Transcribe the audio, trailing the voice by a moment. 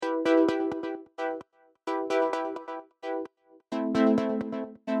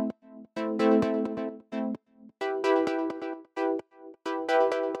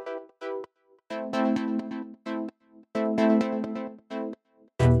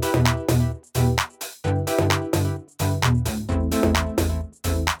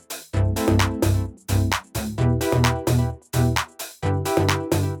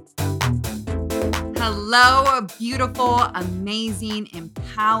Hello, beautiful, amazing,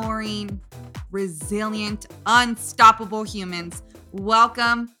 empowering, resilient, unstoppable humans.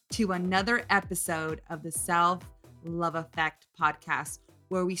 Welcome to another episode of the Self-Love Effect podcast,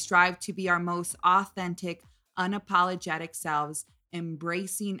 where we strive to be our most authentic, unapologetic selves,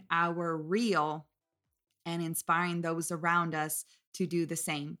 embracing our real and inspiring those around us to do the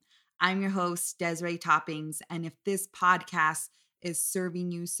same. I'm your host, Desiree Toppings, and if this podcast is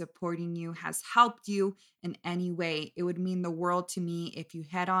serving you, supporting you, has helped you in any way, it would mean the world to me if you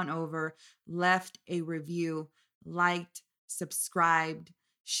head on over, left a review, liked, subscribed,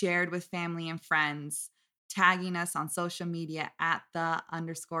 shared with family and friends, tagging us on social media at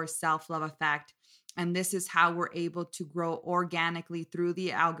 _self-love effect. And this is how we're able to grow organically through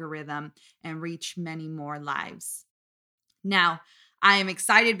the algorithm and reach many more lives. Now, I am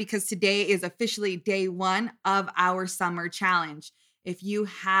excited because today is officially day one of our summer challenge. If you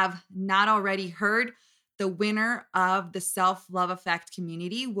have not already heard, the winner of the Self-Love Effect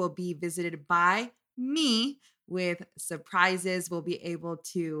community will be visited by me with surprises. We'll be able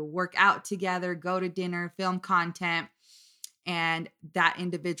to work out together, go to dinner, film content, and that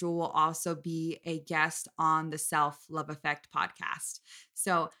individual will also be a guest on the Self-Love Effect podcast.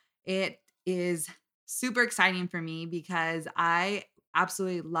 So it is super exciting for me because I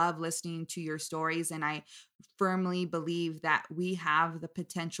absolutely love listening to your stories. And I firmly believe that we have the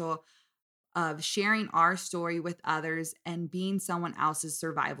potential of sharing our story with others and being someone else's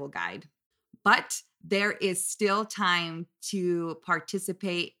survival guide. But there is still time to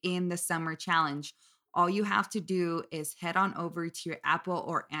participate in the summer challenge. All you have to do is head on over to your Apple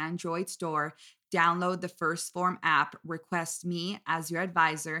or Android store, download the First Form app, request me as your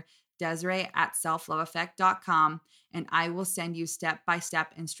advisor, Desiree at selfloveeffect.com, and I will send you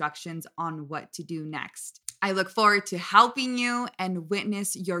step-by-step instructions on what to do next. I look forward to helping you and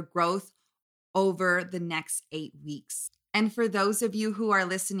witness your growth over the next 8 weeks. And for those of you who are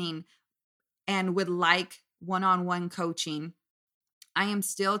listening and would like one-on-one coaching, I am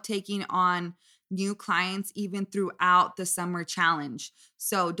still taking on new clients even throughout the summer challenge.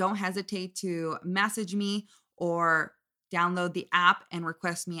 So don't hesitate to message me or download the app and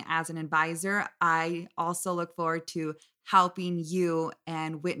request me as an advisor. I also look forward to helping you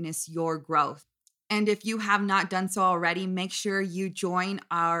and witness your growth. And if you have not done so already, make sure you join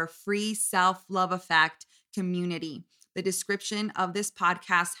our free Self-Love Effect community. The description of this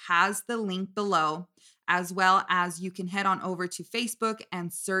podcast has the link below, as well as you can head on over to Facebook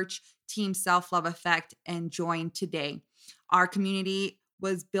and search Team Self-Love Effect and join today. Our community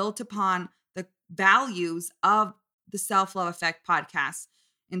was built upon the values of the Self-Love Effect podcast,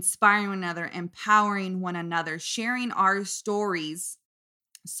 inspiring one another, empowering one another, sharing our stories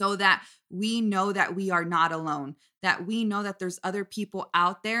so that we know that we are not alone, that we know that there's other people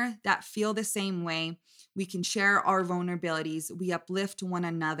out there that feel the same way. We can share our vulnerabilities. We uplift one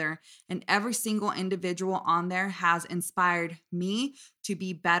another. And every single individual on there has inspired me to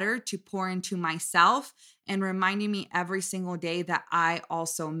be better, to pour into myself, and reminding me every single day that I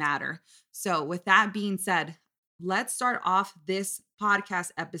also matter. So with that being said, let's start off this podcast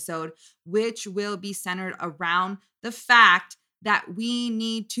episode, which will be centered around the fact that we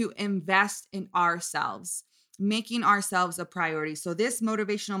need to invest in ourselves, making ourselves a priority. So this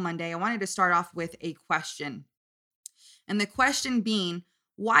Motivational Monday, I wanted to start off with a question. And the question being,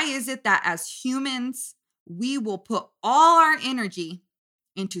 why is it that as humans, we will put all our energy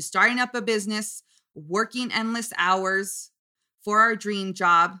into starting up a business, working endless hours for our dream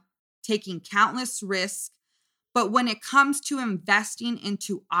job, taking countless risks, but when it comes to investing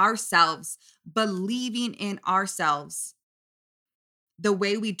into ourselves, believing in ourselves, the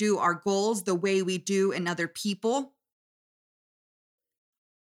way we do our goals, the way we do in other people,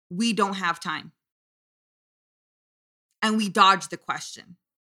 we don't have time. And we dodge the question.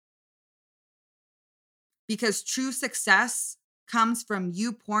 Because true success comes from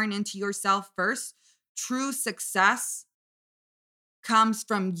you pouring into yourself first. True success comes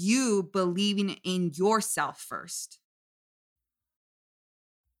from you believing in yourself first.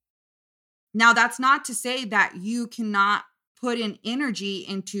 Now, that's not to say that you cannot put in energy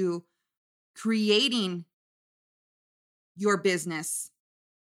into creating your business,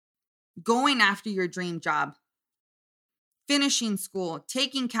 going after your dream job, finishing school,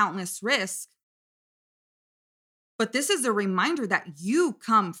 taking countless risks. But this is a reminder that you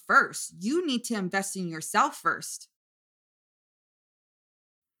come first. You need to invest in yourself first.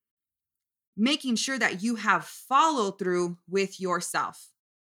 Making sure that you have follow through with yourself.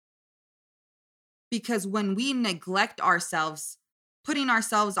 Because when we neglect ourselves, putting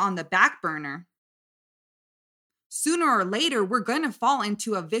ourselves on the back burner, sooner or later, we're going to fall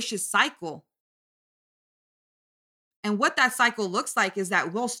into a vicious cycle And what that cycle looks like is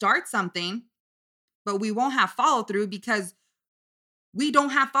that we'll start something, but we won't have follow through because we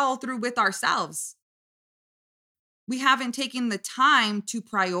don't have follow through with ourselves. We haven't taken the time to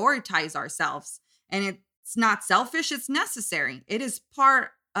prioritize ourselves. And it's not selfish, it's necessary. It is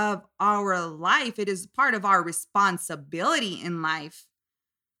part of our life, it is part of our responsibility in life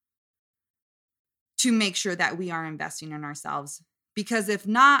to make sure that we are investing in ourselves. Because if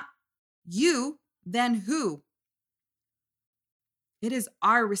not you, then who? It is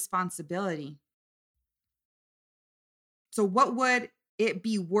our responsibility. So, what would it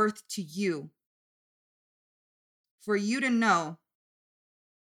be worth to you for you to know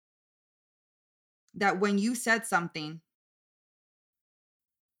that when you said something,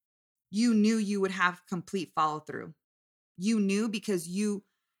 you knew you would have complete follow through? You knew because you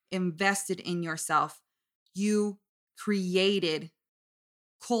invested in yourself. You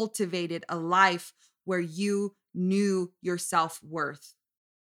cultivated a life where you knew your self-worth,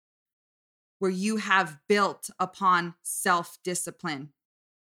 where you have built upon self-discipline,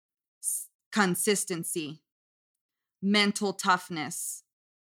 consistency, mental toughness,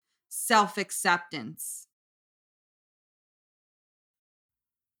 self-acceptance.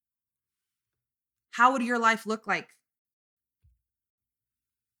 How would your life look like?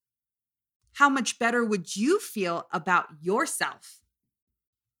 How much better would you feel about yourself?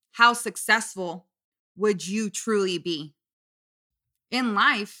 How successful would you truly be? In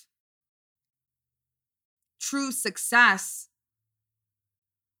life, true success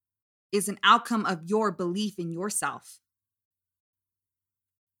is an outcome of your belief in yourself.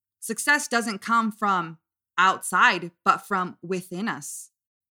 Success doesn't come from outside, but from within us.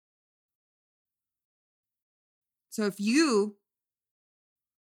 So if you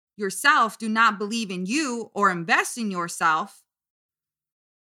yourself do not believe in you or invest in yourself,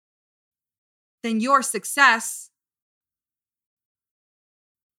 then your success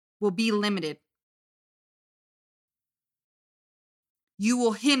will be limited. You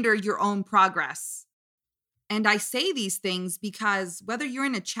will hinder your own progress. And I say these things because whether you're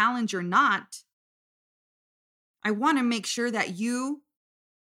in a challenge or not, I want to make sure that you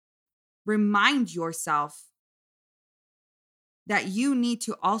remind yourself that you need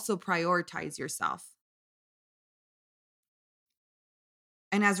to also prioritize yourself.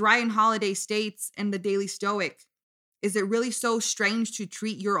 And as Ryan Holiday states in The Daily Stoic, is it really so strange to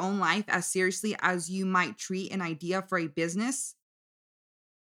treat your own life as seriously as you might treat an idea for a business?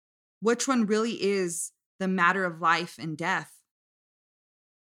 Which one really is the matter of life and death?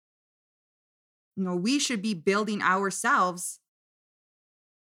 We should be building ourselves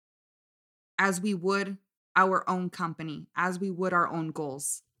as we would our own company, as we would our own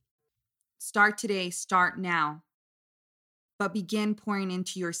goals. Start today, start now, but begin pouring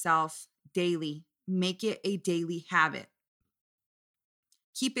into yourself daily. Make it a daily habit.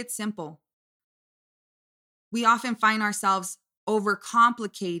 Keep it simple. We often find ourselves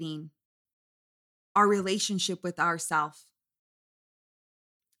overcomplicating our relationship with ourselves.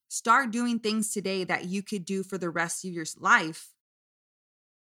 Start doing things today that you could do for the rest of your life.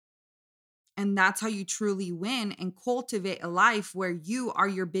 And that's how you truly win and cultivate a life where you are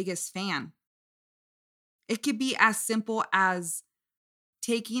your biggest fan. It could be as simple as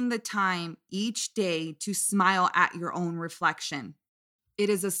taking the time each day to smile at your own reflection. It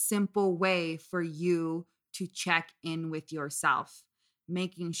is a simple way for you to check in with yourself,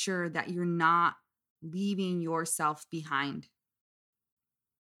 making sure that you're not leaving yourself behind.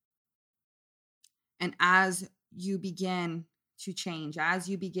 And as you begin to change, as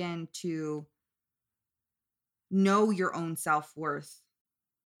you begin to know your own self-worth,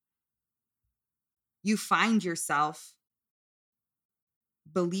 you find yourself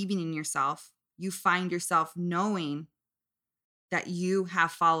believing in yourself. You find yourself knowing that you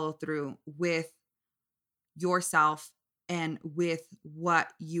have followed through with yourself and with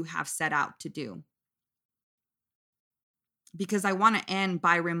what you have set out to do. Because I want to end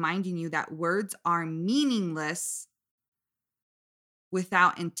by reminding you that words are meaningless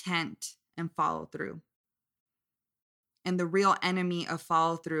without intent and follow through. And the real enemy of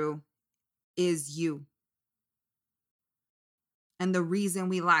follow through is you. And the reason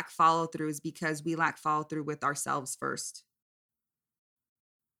we lack follow through is because we lack follow through with ourselves first.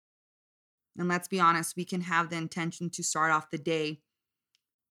 And let's be honest, we can have the intention to start off the day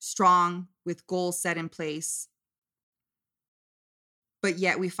strong with goals set in place, but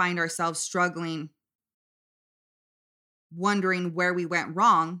yet we find ourselves struggling, wondering where we went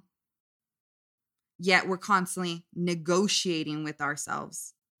wrong, yet we're constantly negotiating with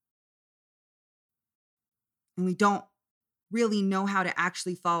ourselves. And we don't really know how to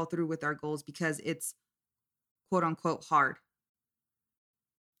actually follow through with our goals because it's quote unquote hard,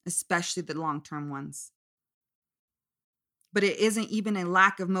 especially the long-term ones. But it isn't even a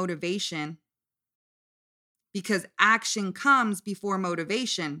lack of motivation, because action comes before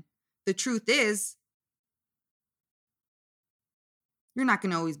motivation. The truth is, you're not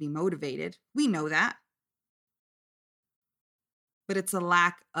going to always be motivated. We know that. But it's a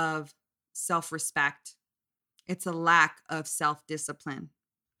lack of self-respect. It's a lack of self-discipline.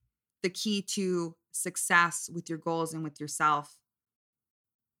 The key to success with your goals and with yourself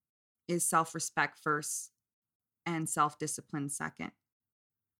is self-respect first and self-discipline second.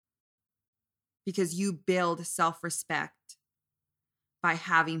 Because you build self-respect by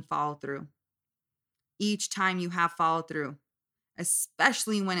having follow through. Each time you have follow through,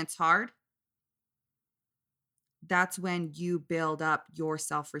 especially when it's hard, that's when you build up your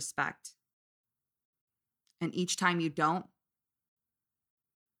self-respect. And each time you don't,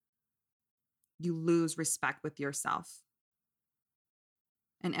 you lose respect with yourself.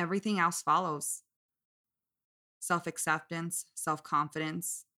 And everything else follows. Self-acceptance,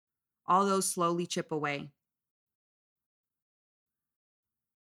 self-confidence, all those slowly chip away.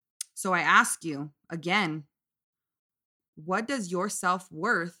 So I ask you again, what does your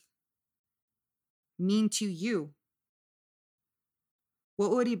self-worth mean to you?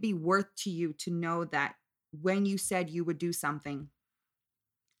 What would it be worth to you to know that when you said you would do something,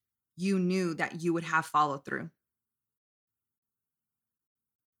 you knew that you would have follow through?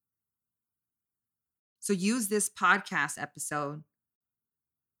 So use this podcast episode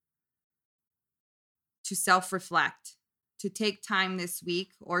to self-reflect, to take time this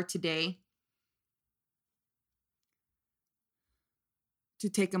week or today to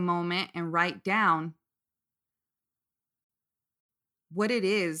take a moment and write down what it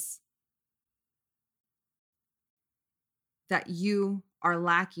is that you are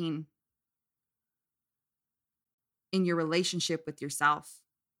lacking in your relationship with yourself.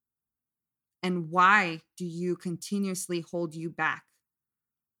 And why do you continuously hold you back?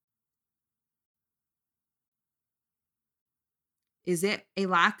 Is it a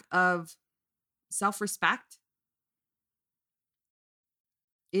lack of self-respect?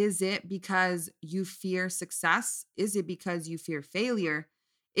 Is it because you fear success? Is it because you fear failure?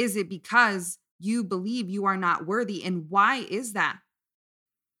 Is it because you believe you are not worthy? And why is that?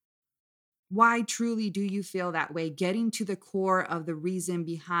 Why truly do you feel that way? Getting to the core of the reason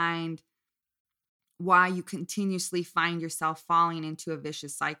behind why you continuously find yourself falling into a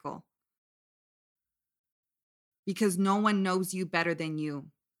vicious cycle. Because no one knows you better than you.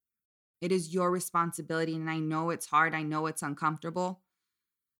 It is your responsibility. And I know it's hard. I know it's uncomfortable.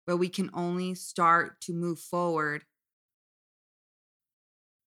 But we can only start to move forward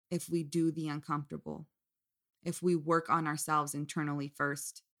if we do the uncomfortable, if we work on ourselves internally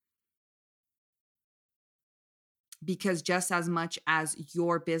first. Because just as much as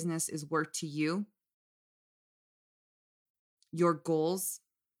your business is worth to you, your goals,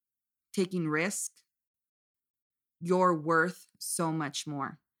 taking risk, you're worth so much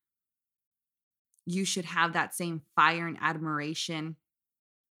more. You should have that same fire and admiration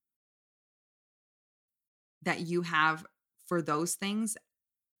that you have for those things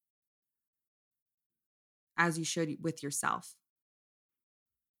as you should with yourself.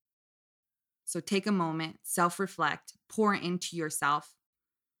 So take a moment, self-reflect, pour into yourself,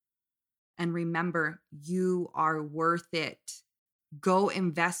 and remember, you are worth it. Go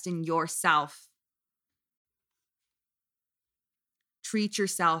invest in yourself. Treat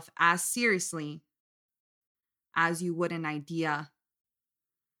yourself as seriously as you would an idea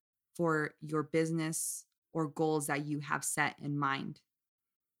for your business or goals that you have set in mind.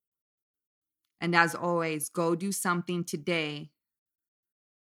 And as always, go do something today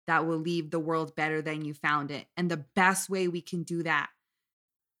that will leave the world better than you found it. And the best way we can do that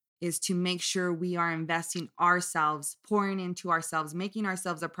is to make sure we are investing ourselves, pouring into ourselves, making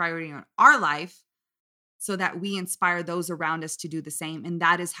ourselves a priority in our life so that we inspire those around us to do the same. And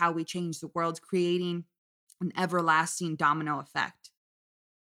that is how we change the world, creating an everlasting domino effect.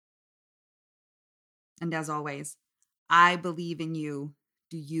 And as always, I believe in you.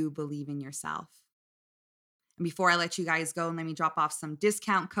 Do you believe in yourself? And before I let you guys go, let me drop off some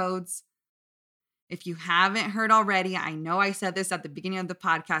discount codes. If you haven't heard already, I know I said this at the beginning of the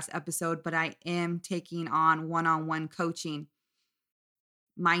podcast episode, but I am taking on one-on-one coaching,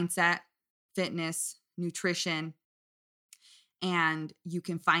 mindset, fitness, nutrition, and you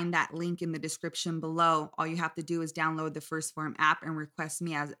can find that link in the description below. All you have to do is download the First Form app and request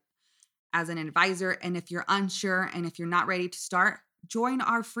me as an advisor. And if you're unsure and if you're not ready to start, join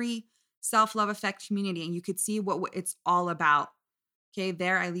our free Self-Love Effect community and you could see what it's all about. Okay,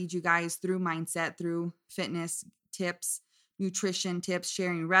 there I lead you guys through mindset, through fitness tips, nutrition tips,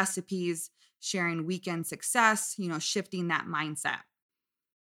 sharing recipes, sharing weekend success, shifting that mindset.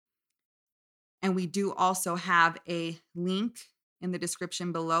 And we do also have a link in the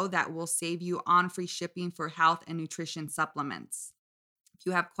description below that will save you on free shipping for health and nutrition supplements. If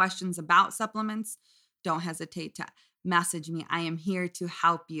you have questions about supplements, don't hesitate to message me. I am here to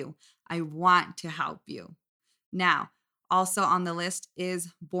help you. I want to help you. Now, also on the list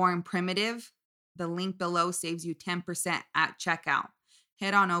is Born Primitive. The link below saves you 10% at checkout.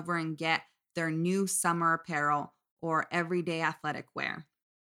 Head on over and get their new summer apparel or everyday athletic wear.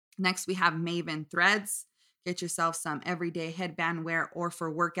 Next, we have Maven Threads. Get yourself some everyday headband wear or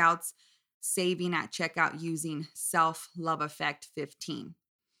for workouts, saving at checkout using Self Love Effect 15.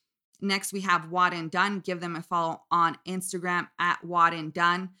 Next, we have Wad and Done. Give them a follow on Instagram at Wad and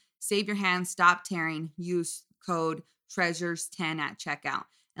Done. Save your hands, stop tearing. Use code TREASURES10 at checkout.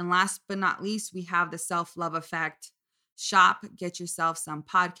 And last but not least, we have the Self Love Effect shop. Get yourself some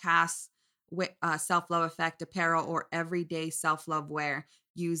podcasts, Self Love Effect apparel, or everyday self love wear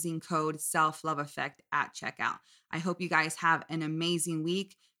using code Self Love Effect at checkout. I hope you guys have an amazing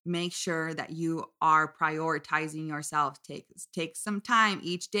week. Make sure that you are prioritizing yourself. Take some time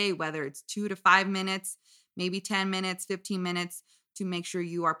each day, whether it's 2 to 5 minutes, maybe 10 minutes, 15 minutes, to make sure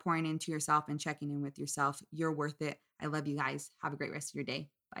you are pouring into yourself and checking in with yourself. You're worth it. I love you guys. Have a great rest of your day.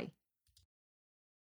 Bye.